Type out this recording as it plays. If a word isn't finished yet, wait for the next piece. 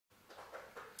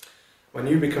When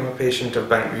you become a patient of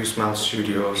Bankview Smile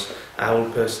Studios, I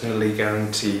will personally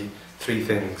guarantee three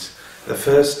things. The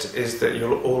first is that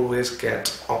you'll always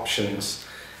get options.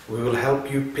 We will help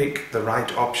you pick the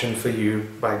right option for you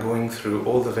by going through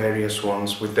all the various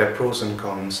ones with their pros and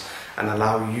cons and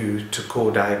allow you to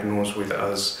co-diagnose with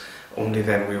us. Only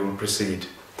then we will proceed.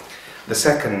 The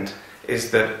second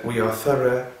is that we are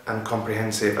thorough and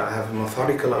comprehensive. I have a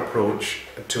methodical approach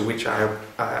to which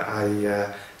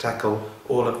I tackle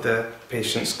all of the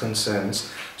patient's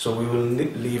concerns, so we will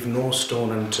leave no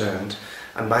stone unturned,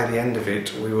 and by the end of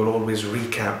it we will always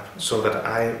recap so that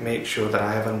I make sure that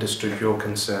I have understood your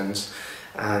concerns,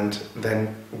 and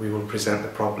then we will present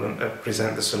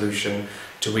the solution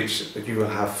to which you will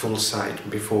have full sight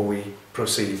before we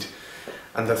proceed.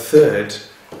 And the third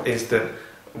is that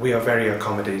we are very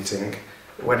accommodating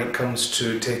when it comes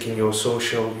to taking your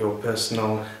social, your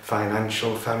personal,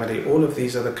 financial, family, all of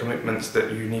these other commitments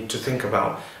that you need to think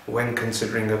about when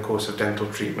considering a course of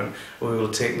dental treatment. We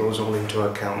will take those all into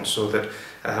account so that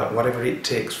whatever it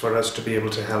takes for us to be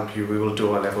able to help you, we will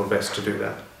do our level best to do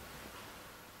that.